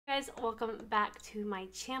guys, welcome back to my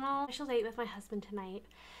channel. Special date with my husband tonight.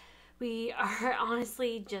 We are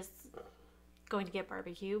honestly just going to get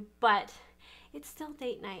barbecue, but it's still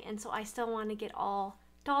date night, and so I still want to get all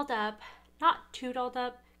dolled up. Not too dolled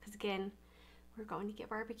up, because again, we're going to get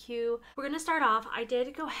barbecue. We're going to start off. I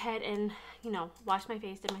did go ahead and, wash my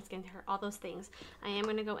face, did my skincare, all those things. I am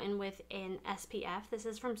going to go in with an SPF. This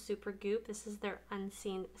is from Supergoop. This is their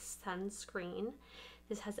Unseen Sunscreen.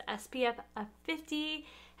 This has SPF of 50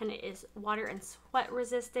 and it is water and sweat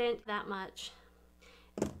resistant. That much.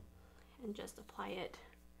 And just apply it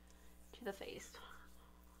to the face.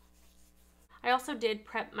 I also did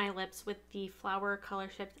prep my lips with the Flower Color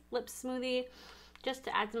Shift Lip Smoothie just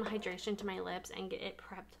to add some hydration to my lips and get it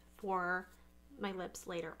prepped for my lips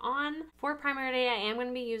later on. For primer today, I am going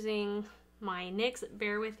to be using my NYX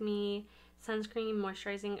Bear With Me Sunscreen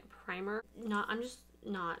Moisturizing Primer. I'm just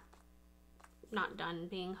not done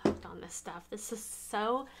being hooked on this stuff. This is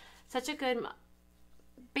such a good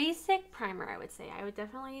basic primer, I would say. I would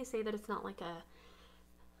definitely say that it's not like a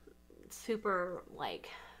super like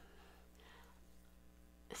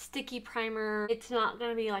sticky primer. It's not going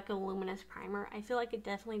to be like a luminous primer. I feel like it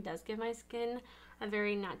definitely does give my skin a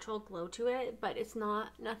very natural glow to it, but it's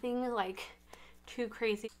nothing like too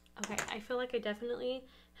crazy. Okay, I feel like I definitely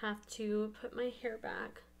have to put my hair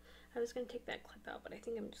back. I was going to take that clip out, but I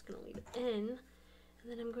think I'm just going to leave it in. And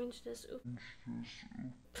then I'm going to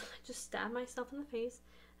just stab myself in the face.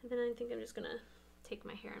 And then I think I'm just going to take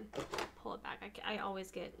my hair and pull it back. I always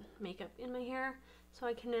get makeup in my hair, so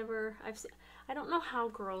I can never, I don't know how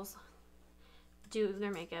girls do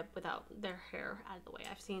their makeup without their hair out of the way.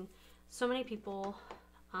 I've seen so many people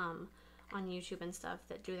on YouTube and stuff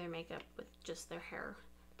that do their makeup with just their hair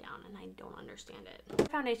down, and I don't understand it.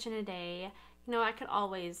 Foundation today, I could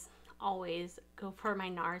always go for my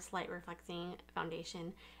NARS Light Reflecting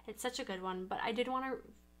Foundation. It's such a good one, but I did want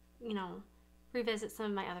to, revisit some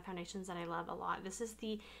of my other foundations that I love a lot. This is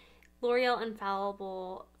the L'Oreal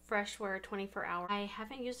Infallible Fresh Wear 24 Hour. I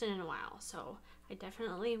haven't used it in a while, so I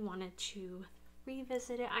definitely wanted to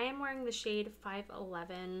revisit it. I am wearing the shade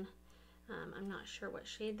 511. I'm not sure what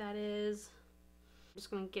shade that is. I'm just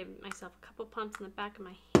going to give myself a couple pumps in the back of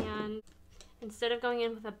my hand. Instead of going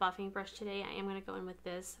in with a buffing brush today, I am going to go in with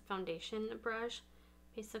this foundation brush,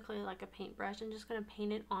 basically like a paintbrush. I'm just going to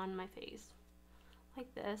paint it on my face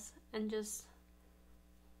like this and just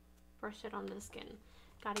brush it onto the skin.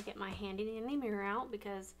 Got to get my handy dandy mirror out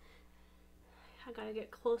because I got to get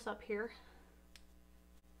close up here.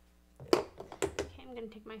 Okay, I'm going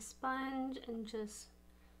to take my sponge and just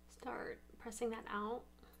start pressing that out.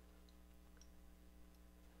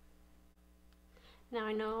 Now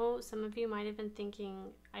I know some of you might have been thinking,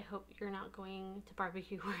 I hope you're not going to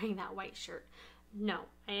barbecue wearing that white shirt. No,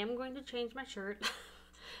 I am going to change my shirt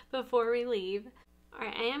before we leave.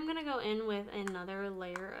 Alright, I am going to go in with another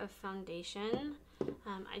layer of foundation.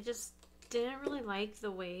 I just didn't really like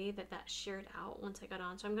the way that sheared out once I got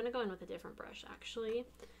on, so I'm going to go in with a different brush actually.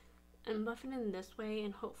 And buff it in this way,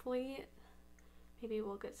 and hopefully maybe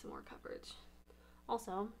we'll get some more coverage.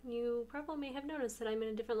 Also, you probably may have noticed that I'm in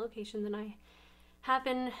a different location than I have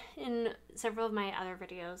been in several of my other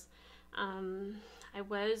videos. I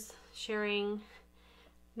was sharing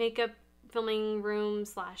makeup filming room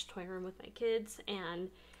 / toy room with my kids, and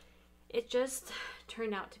it just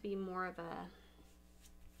turned out to be more of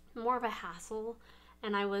a hassle,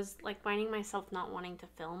 and I was like finding myself not wanting to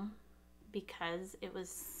film because it was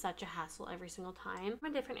such a hassle every single time.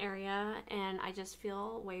 I'm in a different area and I just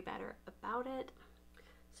feel way better about it,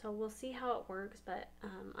 so we'll see how it works. But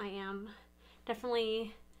I am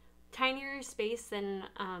definitely tinier space than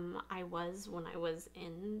I was when I was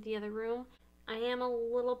in the other room. I am a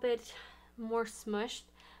little bit more smushed,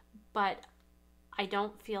 but I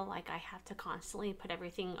don't feel like I have to constantly put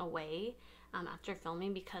everything away after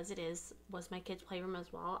filming, because was my kids' playroom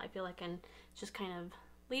as well. I feel like I can just kind of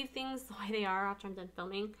leave things the way they are after I'm done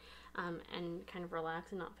filming, and kind of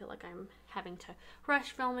relax and not feel like I'm having to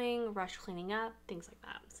rush filming, rush cleaning up, things like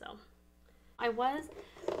that. So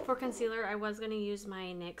for concealer, I was going to use my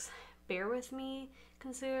NYX Bear With Me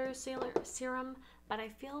Concealer Serum, but I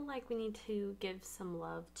feel like we need to give some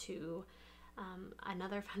love to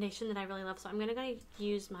another foundation that I really love. So I'm going to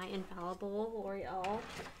use my Infallible L'Oreal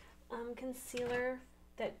concealer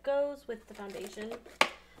that goes with the foundation.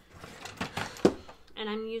 And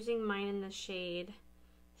I'm using mine in the shade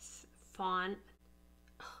Fawn.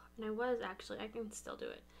 And I can still do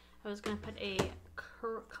it. I was going to put a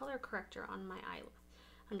color corrector on my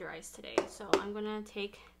under eyes today. So I'm going to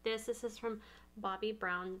take this. This is from Bobbi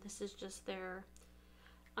Brown. This is just their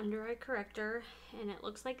under eye corrector, and it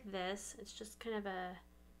looks like this. It's just kind of a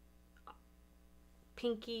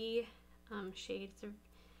pinky shades of,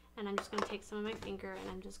 and I'm just going to take some of my finger and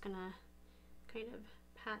I'm just going to kind of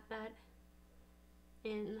pat that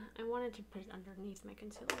in. I wanted to put it underneath my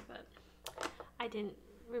concealer, but I didn't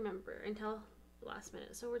remember until last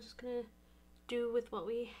minute, so we're just going to do with what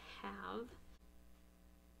we have.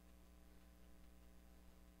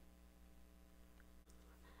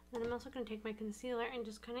 Then I'm also going to take my concealer and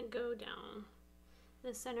just kind of go down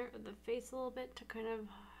the center of the face a little bit to kind of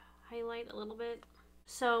highlight a little bit.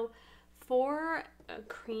 So for a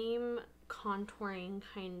cream contouring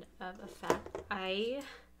kind of effect, I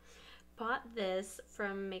bought this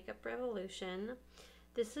from Makeup Revolution.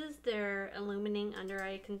 This is their illuminating under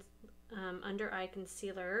eye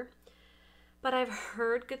concealer, but I've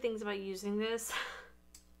heard good things about using this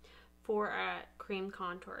for a cream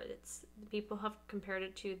contour. People have compared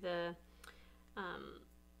it to the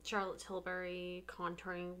Charlotte Tilbury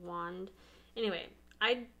contouring wand. Anyway,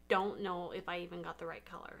 I don't know if I even got the right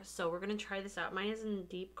color, so we're gonna try this out. Mine is in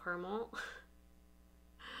deep caramel.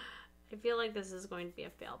 I feel like this is going to be a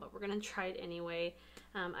fail, but we're gonna try it anyway.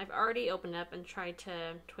 I've already opened up and tried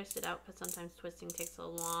to twist it out, but sometimes twisting takes a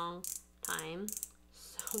long time.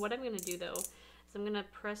 So what I'm gonna do though is I'm gonna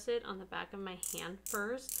press it on the back of my hand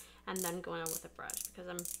first and then go in with a brush, because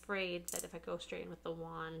I'm afraid that if I go straight in with the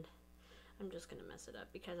wand, I'm just gonna mess it up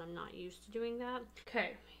because I'm not used to doing that.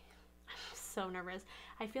 Okay, I'm so nervous.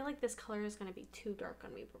 I feel like this color is gonna be too dark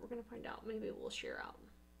on me, but we're gonna find out. Maybe it will sheer out.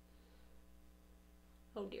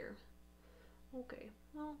 Oh dear. Okay,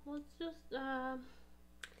 well, let's just, no,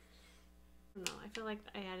 I feel like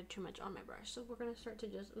I added too much on my brush, so we're gonna start to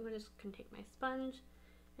I'm gonna take my sponge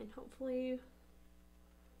and hopefully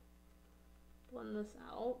blend this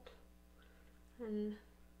out, and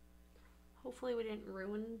hopefully we didn't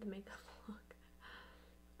ruin the makeup look.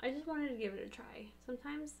 I just wanted to give it a try.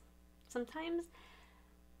 Sometimes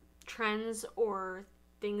trends or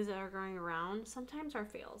things that are going around sometimes are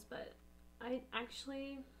fails, but I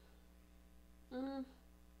actually I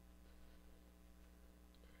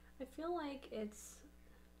feel like it's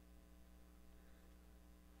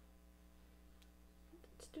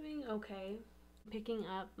doing okay. Picking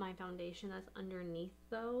up my foundation that's underneath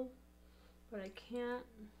though, but I can't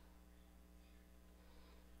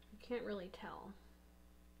really tell.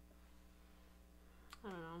 I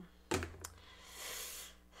don't know.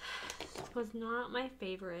 This was not my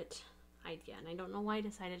favorite idea, and I don't know why I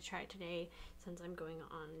decided to try it today since I'm going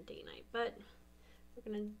on date night, but we're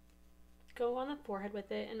gonna go on the forehead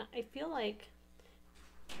with it, and I feel like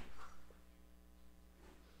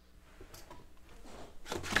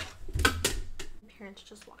parents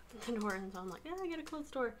just walked in the door, and so I'm like, yeah, I gotta close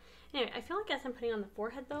the door. Anyway, I feel like as I'm putting on the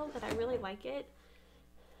forehead though that I really like it,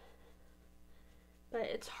 but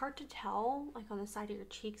it's hard to tell like on the side of your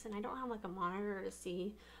cheeks, and I don't have like a monitor to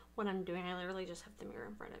see what I'm doing. I literally just have the mirror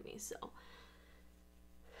in front of me, so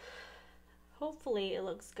hopefully it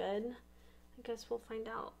looks good. I guess we'll find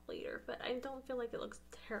out later, but I don't feel like it looks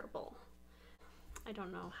terrible. I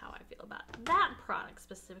don't know how I feel about that product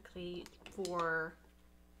specifically for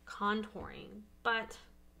contouring, but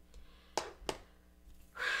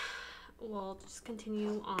we'll just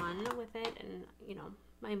continue on with it, and you know,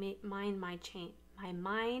 my mind might change. My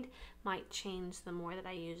mind might change the more that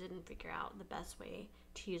I use it and figure out the best way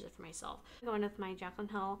to use it for myself. I'm going with my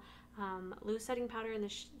Jaclyn Hill loose setting powder in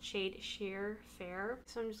the shade Sheer Fair.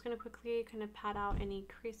 So I'm just going to quickly kind of pat out any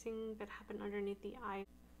creasing that happened underneath the eye.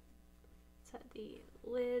 Set the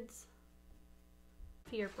lids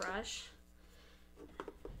to your brush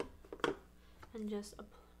and just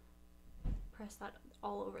press that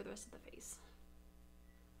all over the rest of the face.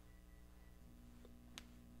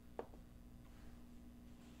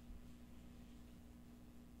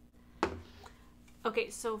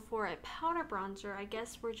 Okay, so for a powder bronzer, I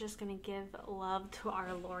guess we're just going to give love to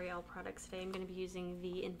our L'Oreal products today. I'm going to be using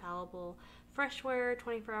the Infallible Fresh Wear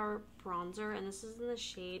 24-Hour Bronzer, and this is in the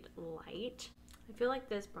shade Light. I feel like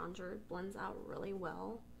this bronzer blends out really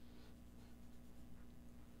well.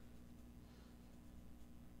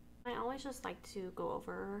 I always just like to go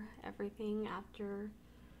over everything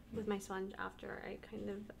with my sponge after I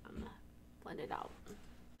kind of blend it out.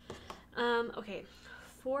 Okay.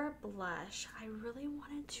 For blush, I really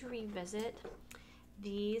wanted to revisit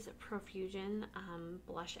these Profusion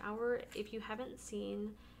Blush Hour. If you haven't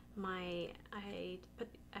seen I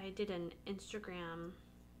did an Instagram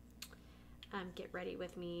get ready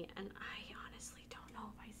with me, and I honestly don't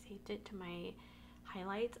know if I saved it to my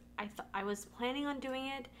highlights. I was planning on doing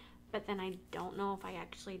it, but then I don't know if I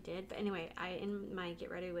actually did. But anyway, in my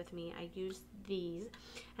get ready with me, I used these,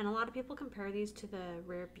 and a lot of people compare these to the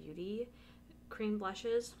Rare Beauty cream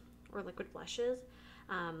blushes or liquid blushes.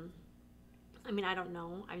 I mean, I don't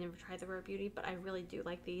know. I've never tried the Rare Beauty, but I really do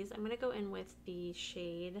like these. I'm going to go in with the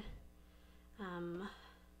shade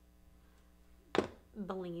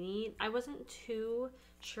Bellini. I wasn't too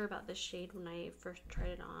sure about this shade when I first tried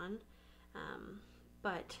it on,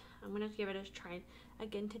 but I'm going to give it a try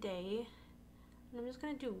again today. And I'm just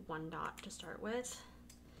going to do one dot to start with.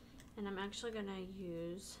 And I'm actually going to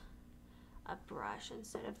use a brush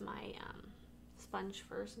instead of my sponge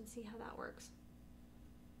first and see how that works.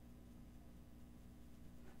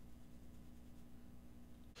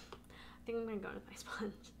 I think I'm going to go with my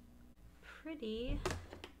sponge. Pretty.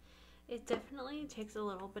 It definitely takes a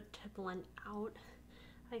little bit to blend out.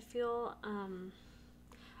 I feel,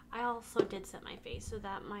 I also did set my face, so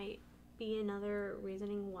that might be another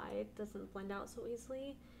reasoning why it doesn't blend out so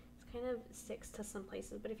easily. It's kind of sticks to some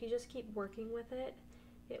places, but if you just keep working with it,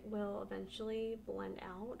 it will eventually blend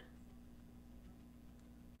out.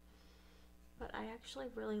 But I actually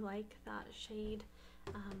really like that shade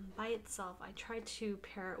by itself. I tried to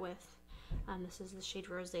pair it with, this is the shade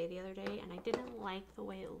Rosé the other day, and I didn't like the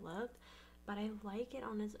way it looked, but I like it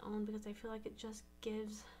on its own because I feel like it just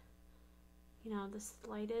gives, you know, the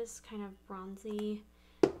slightest kind of bronzy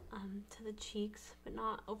to the cheeks, but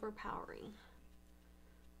not overpowering.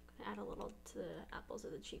 I'm gonna add a little to the apples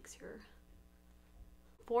of the cheeks here.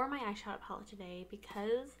 For my eyeshadow palette today,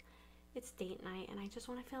 because it's date night and I just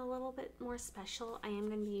want to feel a little bit more special, I am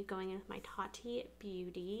going to be going in with my Tati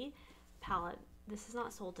Beauty palette. This is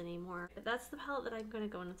not sold anymore. But that's the palette that I'm going to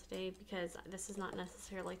go in with today because this is not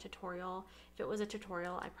necessarily a tutorial. If it was a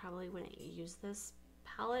tutorial, I probably wouldn't use this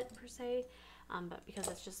palette per se, but because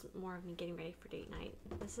it's just more of me getting ready for date night,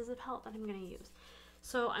 this is a palette that I'm going to use.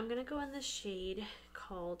 So I'm going to go in this shade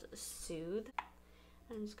called Soothe,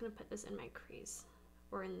 and I'm just going to put this in my crease,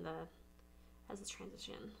 or in the, as a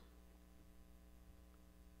transition.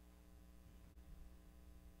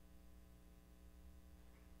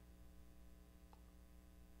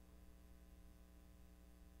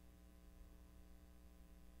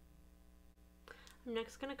 I'm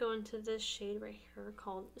next going to go into this shade right here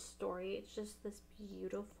called Story. It's just this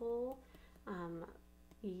beautiful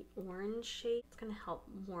orange shade. It's going to help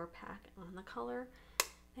more pack on the color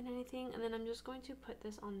than anything. And then I'm just going to put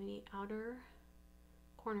this on the outer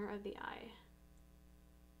corner of the eye.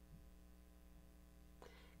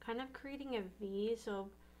 Kind of creating a V, so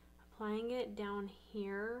applying it down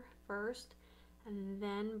here first and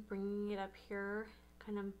then bringing it up here,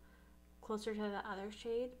 kind of closer to the other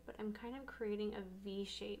shade, but I'm kind of creating a V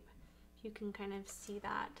shape. You can kind of see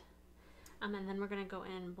that. And then we're going to go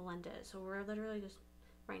in and blend it. So we're literally just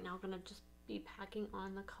right now going to just be packing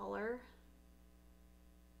on the color.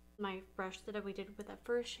 My brush that we did with that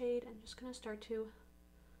first shade, I'm just going to start to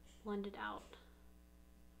blend it out.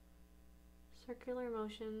 Circular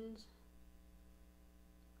motions.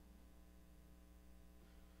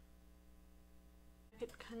 I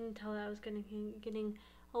could kind of tell that I was getting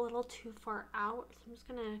a little too far out, so I'm just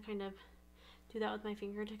gonna kind of do that with my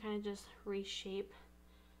finger to kind of just reshape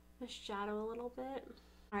the shadow a little bit.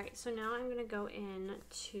 Alright, so now I'm gonna go in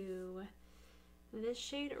to this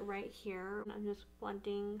shade right here. I'm just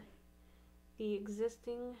blending the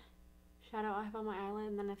existing shadow I have on my eyelid,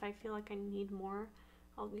 and then if I feel like I need more,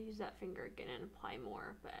 I'll use that finger again and apply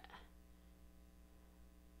more. But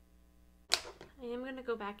I am going to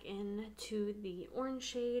go back in to the orange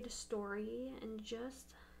shade Story and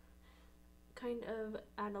just kind of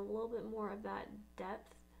add a little bit more of that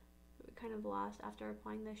depth that we kind of lost after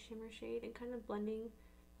applying the shimmer shade, and kind of blending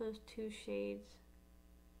those two shades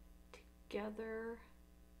together.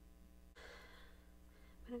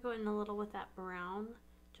 I'm going to go in a little with that brown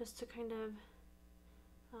just to kind of,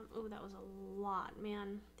 oh, that was a lot,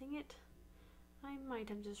 man. Dang it. I might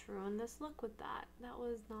have just ruined this look with that. That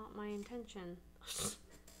was not my intention.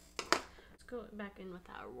 Let's go back in with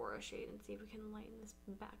that Aurora shade and see if we can lighten this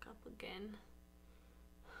back up again.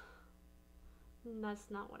 That's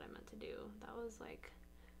not what I meant to do. That was like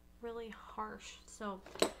really harsh. So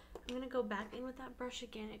I'm gonna go back in with that brush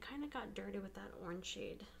again. It kind of got dirty with that orange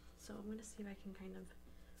shade. So I'm gonna see if I can kind of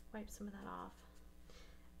wipe some of that off.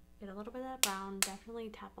 Get a little bit of that brown, definitely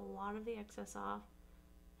tap a lot of the excess off,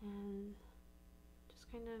 and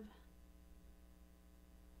just kind of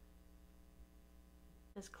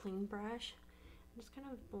this clean brush, just kind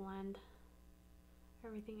of blend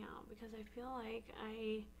everything out, because I feel like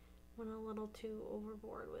I went a little too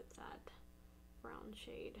overboard with that brown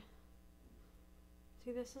shade.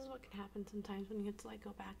 See, this is what can happen sometimes when you have to like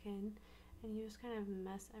go back in and you just kind of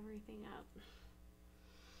mess everything up.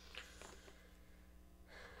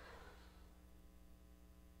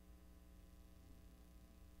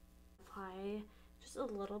 Apply just a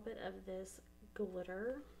little bit of this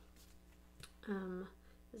glitter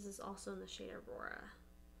This is also in the shade Aurora.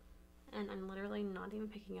 And I'm literally not even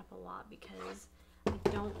picking up a lot because I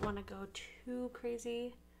don't want to go too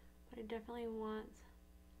crazy, but I definitely want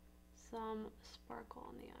some sparkle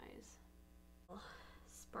on the eyes.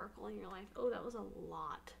 Sparkle in your life. Oh, that was a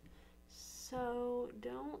lot. So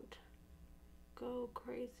don't go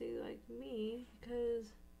crazy like me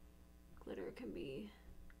because glitter can be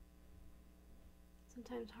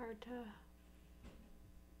sometimes hard to...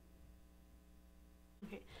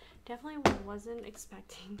 Okay, definitely wasn't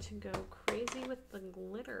expecting to go crazy with the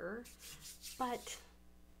glitter, but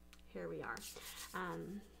here we are.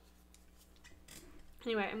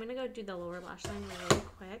 Anyway, I'm gonna go do the lower lash line really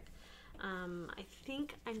quick. I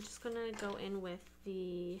think I'm just gonna go in with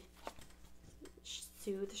the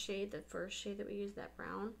Soothe shade, the first shade that we used, that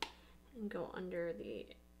brown, and go under the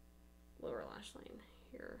lower lash line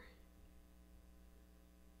here.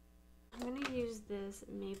 I'm going to use this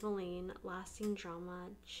Maybelline Lasting Drama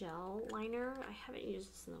Gel liner. I haven't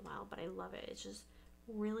used this in a while, but I love it. It's just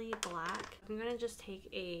really black. I'm going to just take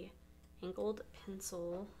a angled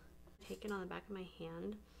pencil, take it on the back of my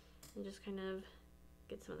hand, and just kind of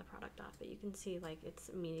get some of the product off. But you can see, like, it's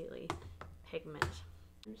immediately pigment.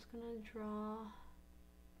 I'm just going to draw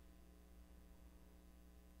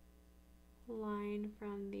a line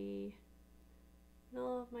from the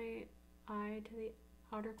middle of my eye to the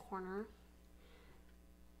outer corner.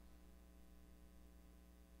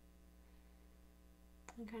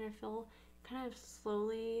 And kind of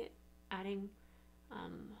slowly adding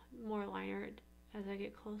more liner as I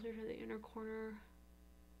get closer to the inner corner.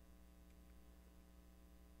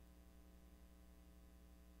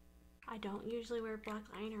 I don't usually wear black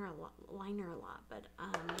liner a lot, but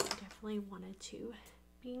I definitely wanted to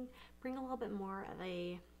bring a little bit more of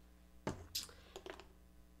a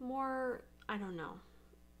I don't know.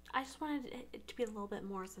 I just wanted it to be a little bit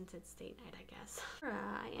more since it's date night, I guess.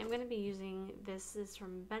 I am going to be using, this is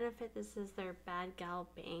from Benefit. This is their Bad Gal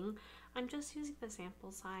Bang. I'm just using the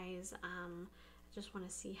sample size. I just want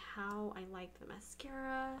to see how I like the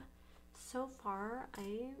mascara. So far,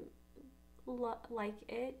 I like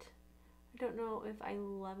it. I don't know if I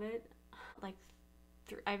love it. Like,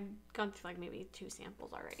 I've gone through like maybe 2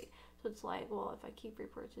 samples already. So it's like, well, if I keep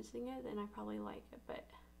repurchasing it, then I probably like it, but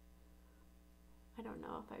I don't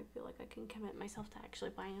know if I feel like I can commit myself to actually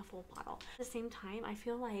buying a full bottle. At the same time, I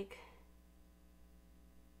feel like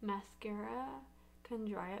mascara can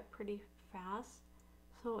dry up pretty fast.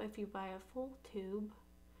 So if you buy a full tube,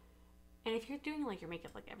 and if you're doing like your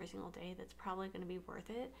makeup like every single day, that's probably going to be worth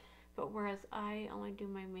it. But whereas I only do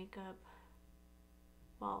my makeup,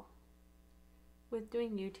 well, with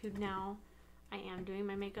doing YouTube now, I am doing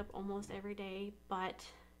my makeup almost every day, but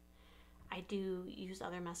I do use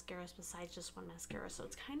other mascaras besides just one mascara, so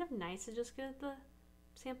it's kind of nice to just get the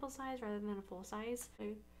sample size rather than a full size.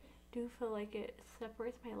 I do feel like it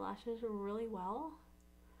separates my lashes really well,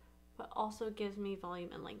 but also gives me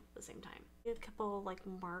volume and length at the same time. A couple like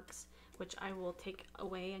marks, which I will take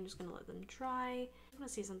away. I'm just gonna let them dry. I'm gonna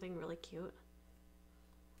see something really cute.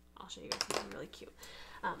 I'll show you guys something really cute.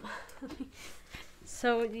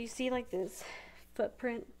 So you see like this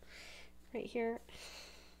footprint right here?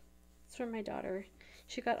 It's from my daughter.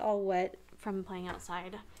 She got all wet from playing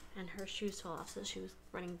outside and her shoes fell off, so she was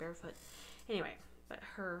running barefoot. Anyway, but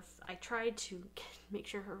I tried to make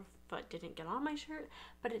sure her foot didn't get on my shirt,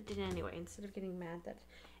 but it did anyway. Instead of getting mad that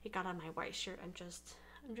it got on my white shirt, I'm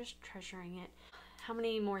just treasuring it. How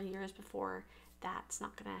many more years before that's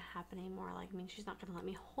not gonna happen anymore? Like, I mean, she's not gonna let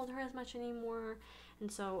me hold her as much anymore,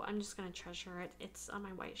 and so I'm just gonna treasure it. It's on my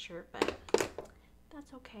white shirt, but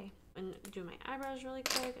that's okay. And do my eyebrows really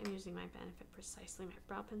quick. I'm using my Benefit Precisely, my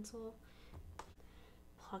brow pencil.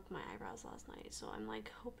 Plucked my eyebrows last night, so I'm like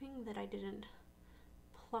hoping that I didn't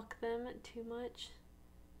pluck them too much.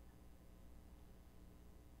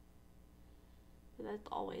 But that's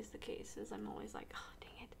always the case, is I'm always like, oh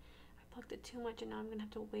dang it, I plucked it too much and now I'm gonna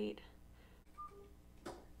have to wait.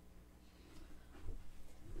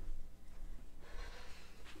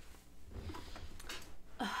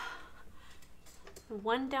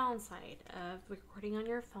 One downside of recording on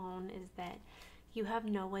your phone is that you have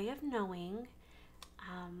no way of knowing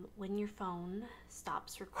when your phone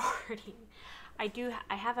stops recording. I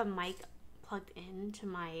have a mic plugged into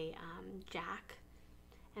my jack,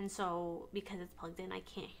 and so because it's plugged in, I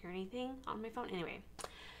can't hear anything on my phone. Anyway,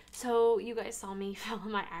 so you guys saw me fill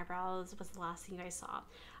my eyebrows, was the last thing you guys saw.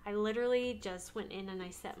 I literally just went in and I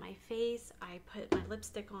set my face. I put my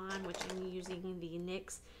lipstick on, which I'm using the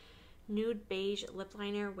NYX Nude Beige Lip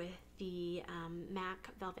Liner with the MAC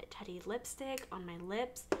Velvet Teddy lipstick on my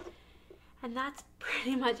lips. And that's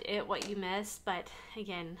pretty much it, what you missed. But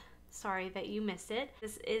again, sorry that you missed it.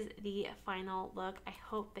 This is the final look. I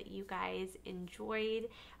hope that you guys enjoyed.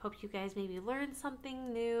 Hope you guys maybe learned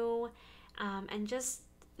something new, and just,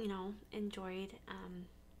 you know, enjoyed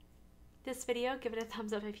this video. Give it a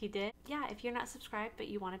thumbs up if you did. Yeah, if you're not subscribed but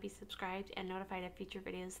you want to be subscribed and notified of future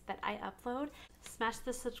videos that I upload, smash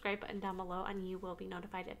the subscribe button down below and you will be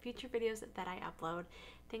notified of future videos that I upload.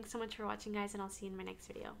 Thanks so much for watching, guys, and I'll see you in my next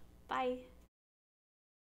video. Bye!